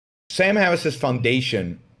Sam Harris's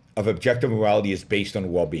foundation of objective morality is based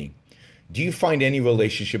on well-being. Do you find any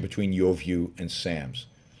relationship between your view and Sam's?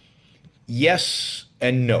 Yes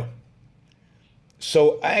and no.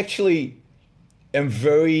 So I actually am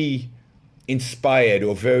very inspired,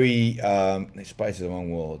 or very, inspired is the wrong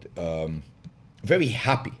word, very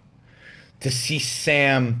happy to see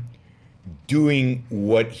Sam doing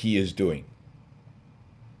what he is doing.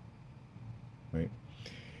 Right?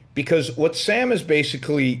 Because what Sam is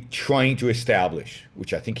basically trying to establish,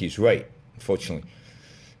 which I think he's right, unfortunately,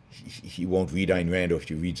 he won't read Ayn Rand, or if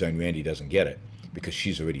he reads Ayn Rand, he doesn't get it, because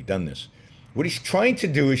she's already done this. What he's trying to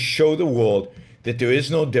do is show the world that there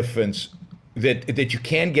is no difference, that you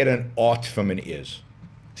can get an ought from an is.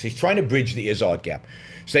 So he's trying to bridge the is-ought gap.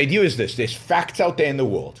 So the idea is this: there's facts out there in the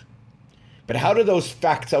world, but how do those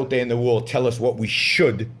facts out there in the world tell us what we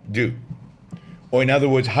should do? Or in other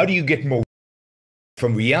words, how do you get more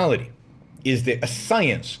from reality? Is there a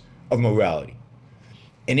science of morality?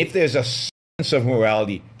 And if there's a science of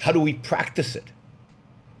morality, how do we practice it?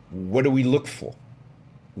 What do we look for?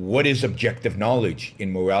 What is objective knowledge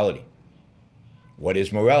in morality? What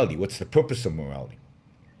is morality? What's the purpose of morality?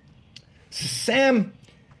 So Sam,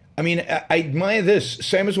 I mean, I admire this.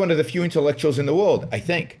 Sam is one of the few intellectuals in the world, I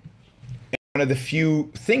think. And one of the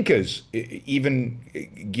few thinkers, even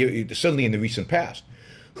certainly in the recent past,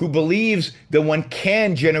 who believes that one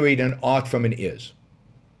can generate an ought from an is.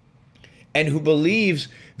 And who believes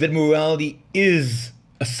that morality is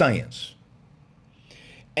a science.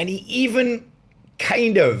 And he even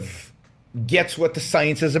kind of gets what the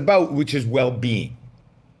science is about, which is well-being.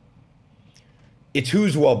 It's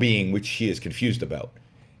whose well-being which he is confused about,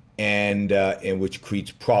 and which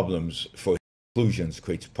creates problems for his conclusions,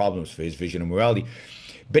 creates problems for his vision of morality.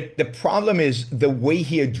 But the problem is the way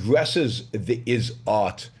he addresses the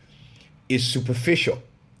is-ought is superficial,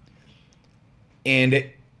 and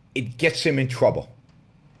it gets him in trouble.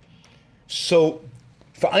 So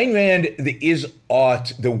for Ayn Rand, the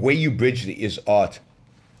is-ought, the way you bridge the is-ought,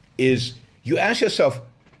 is you ask yourself,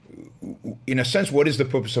 in a sense, what is the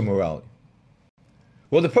purpose of morality?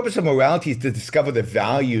 Well, the purpose of morality is to discover the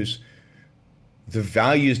values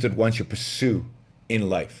that one should pursue in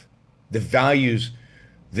life, the values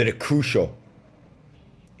that are crucial.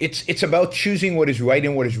 It's about choosing what is right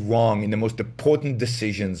and what is wrong in the most important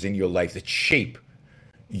decisions in your life that shape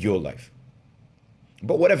your life.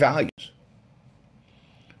 But what are values?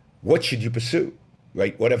 What should you pursue,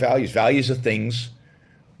 right? What are values? Values are things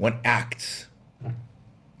one acts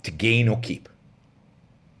to gain or keep.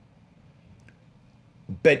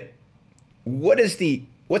 But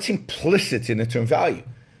what's implicit in the term value?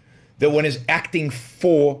 That one is acting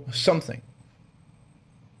for something.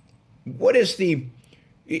 What is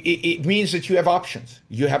it means that you have options,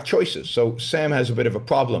 you have choices. So Sam has a bit of a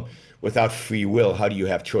problem. Without free will, how do you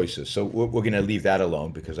have choices? So we're going to leave that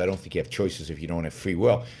alone, because I don't think you have choices if you don't have free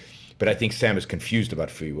will. But I think Sam is confused about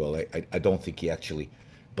free will. I don't think he actually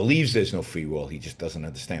believes there's no free will. He just doesn't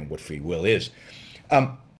understand what free will is.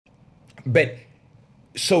 But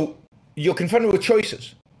so you're confronted with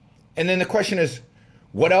choices. And then the question is,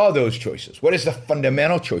 what are those choices? What is the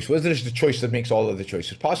fundamental choice? What is the choice that makes all of the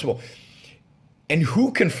choices possible? And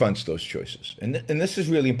who confronts those choices? And this is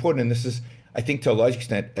really important. And this is, I think, to a large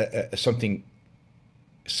extent, something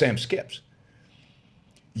Sam skips.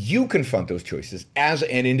 You confront those choices as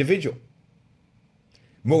an individual.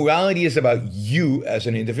 Morality is about you as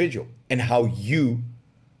an individual and how you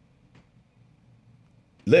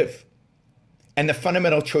live. And the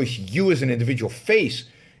fundamental choice you as an individual face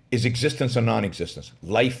is existence or non-existence,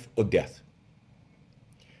 life or death.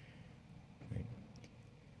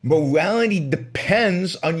 Morality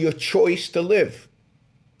depends on your choice to live.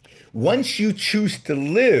 Once you choose to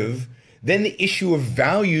live, then the issue of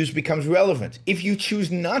values becomes relevant. If you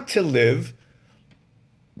choose not to live,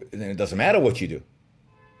 then it doesn't matter what you do.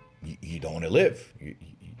 You don't want to live.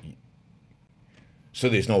 So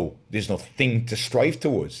there's no thing to strive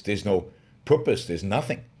towards. There's no purpose. There's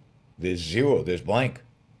nothing. There's zero. There's blank.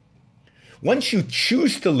 Once you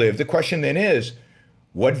choose to live, the question then is,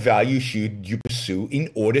 what value should you pursue in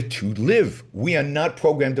order to live? We are not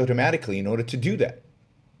programmed automatically in order to do that.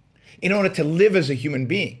 In order to live as a human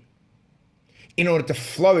being. In order to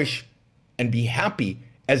flourish and be happy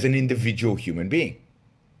as an individual human being.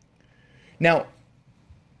 Now,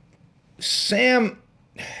 Sam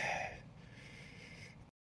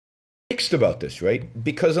mixed about this, right?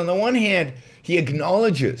 Because on the one hand, he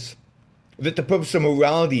acknowledges that the purpose of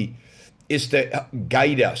morality is to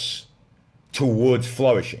guide us towards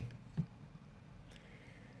flourishing.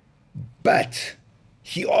 But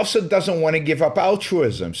he also doesn't want to give up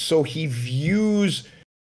altruism. So he views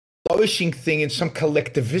flourishing thing in some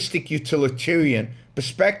collectivistic utilitarian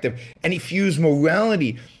perspective. And he views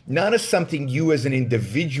morality not as something you as an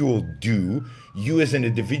individual do, you as an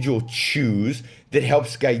individual choose, that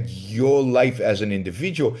helps guide your life as an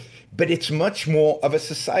individual, but it's much more of a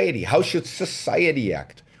society. How should society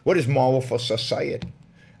act? What is moral for society?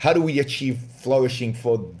 How do we achieve flourishing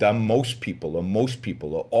for the most people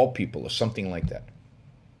or all people or something like that?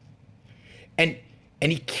 And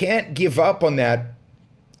he can't give up on that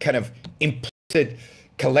kind of implicit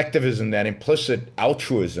collectivism, that implicit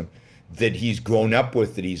altruism that he's grown up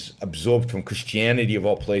with, that he's absorbed from Christianity of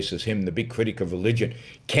all places. Him, the big critic of religion,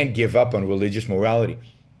 can't give up on religious morality.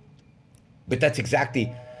 But that's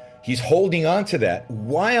exactly, he's holding on to that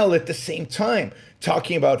while at the same time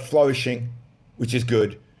talking about flourishing, which is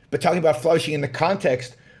good, but talking about flourishing in the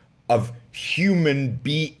context of human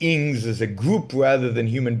beings as a group rather than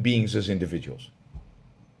human beings as individuals.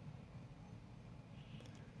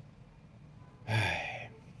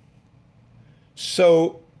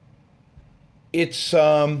 So it's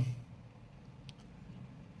very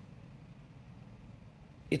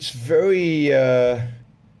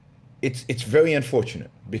unfortunate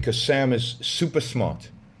because Sam is super smart,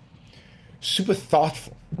 super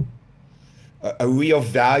thoughtful, a real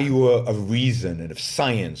valuer of reason and of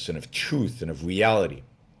science and of truth and of reality.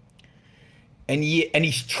 And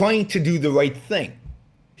he's trying to do the right thing.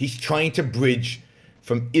 He's trying to bridge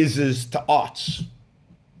from ises to oughts,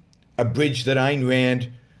 a bridge that Ayn Rand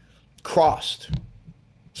crossed,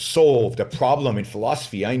 solved a problem in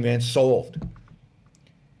philosophy Ayn Rand solved.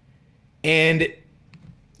 And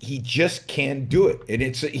he just can't do it. And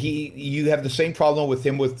you have the same problem with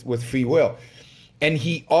him with free will. And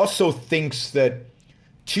he also thinks that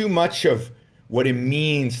too much of what it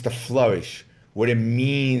means to flourish, what it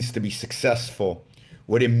means to be successful,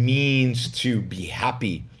 what it means to be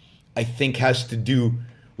happy, I think has to do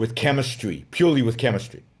with chemistry, purely with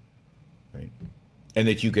chemistry. Right? And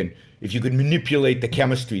that you can, if you could manipulate the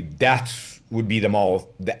chemistry, that's would be the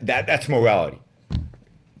moral, that's morality.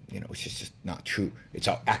 You know, it's just not true. It's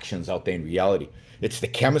our actions out there in reality. It's the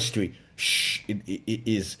chemistry it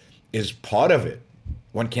is part of it.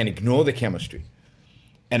 One can't ignore the chemistry.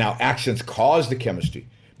 And our actions cause the chemistry.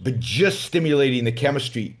 But just stimulating the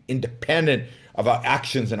chemistry independent of our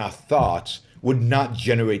actions and our thoughts would not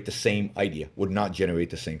generate the same idea, would not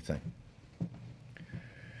generate the same thing.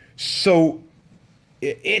 So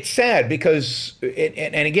it's sad because,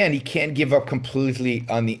 and again, he can't give up completely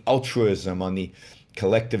on the altruism, on the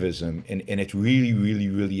collectivism, and it really, really,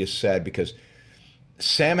 really is sad because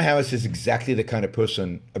Sam Harris is exactly the kind of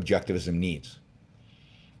person objectivism needs.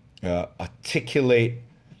 Articulate,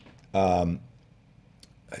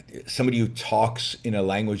 somebody who talks in a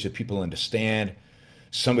language that people understand,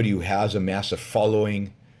 somebody who has a massive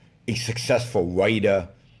following, a successful writer,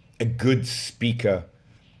 a good speaker,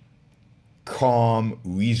 calm,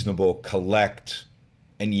 reasonable, collect,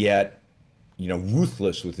 and yet, you know,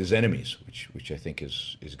 ruthless with his enemies, which I think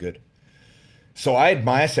is good. So I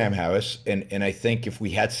admire Sam Harris, and I think if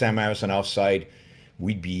we had Sam Harris on our side,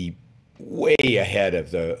 we'd be way ahead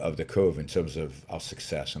of the curve in terms of our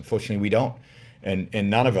success. Unfortunately, we don't, and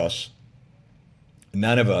none of us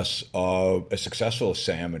are as successful as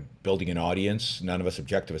Sam at building an audience. None of us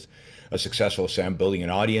objectivists are successful as Sam building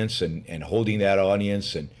an audience and holding that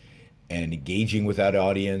audience and engaging with that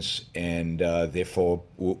audience, and therefore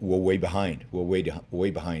we're way behind. We're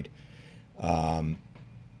way behind. Yeah,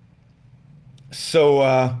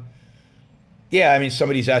 I mean,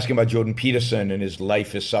 somebody's asking about Jordan Peterson and his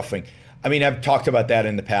life is suffering. I mean, I've talked about that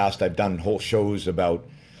in the past. I've done whole shows about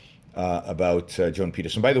Jordan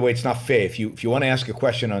Peterson. By the way, it's not fair. If you want to ask a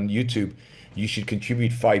question on YouTube, you should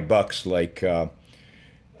contribute $5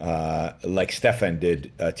 like Stefan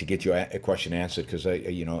did to get your question answered, because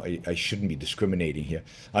I shouldn't be discriminating here.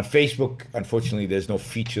 On Facebook, unfortunately, there's no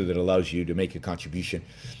feature that allows you to make a contribution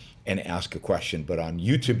and ask a question, but on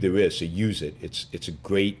YouTube there is, so use it. It's a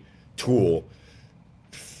great tool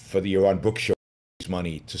for the Yaron Brook show,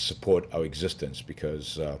 money to support our existence,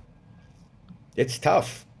 because it's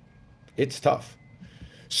tough. It's tough.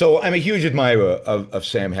 So I'm a huge admirer of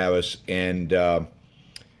Sam Harris, and more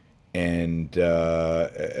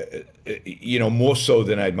so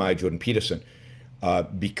than I admire Jordan Peterson,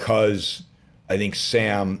 because I think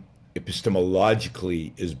Sam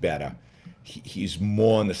epistemologically is better. He's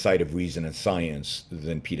more on the side of reason and science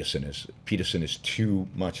than Peterson is. Peterson is too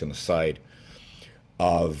much on the side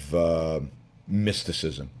of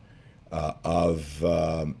mysticism, of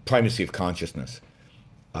primacy of consciousness,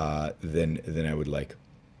 than I would like.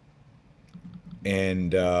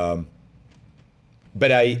 And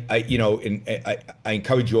but I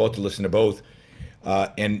encourage you all to listen to both.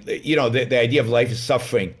 And you know, the idea of life is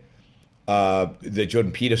suffering that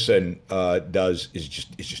Jordan Peterson does is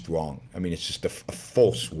just wrong. I mean, it's just a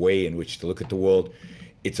false way in which to look at the world.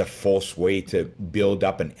 It's a false way to build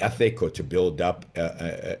up an ethic or to build up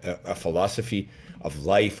a philosophy of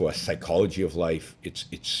life or a psychology of life.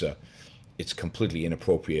 It's completely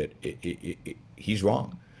inappropriate. He's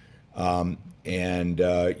wrong, and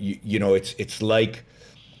you know, it's like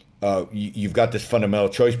you've got this fundamental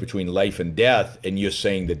choice between life and death, and you're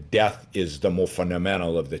saying that death is the more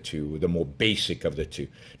fundamental of the two, the more basic of the two.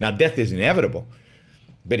 Now, death is inevitable,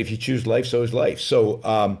 but if you choose life, so is life.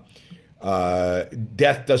 So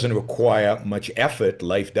death doesn't require much effort.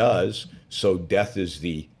 Life does. So death is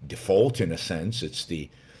the default in a sense. It's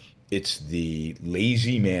the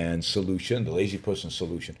lazy man solution, the lazy person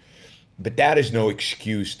solution. But that is no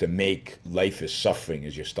excuse to make life as suffering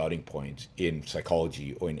as your starting point in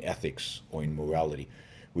psychology or in ethics or in morality,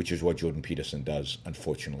 which is what Jordan Peterson does,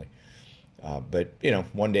 unfortunately. But you know,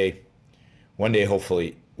 one day,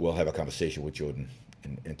 hopefully, we'll have a conversation with Jordan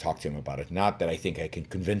and talk to him about it. Not that I think I can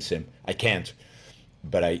convince him. I can't.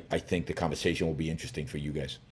 But I think the conversation will be interesting for you guys.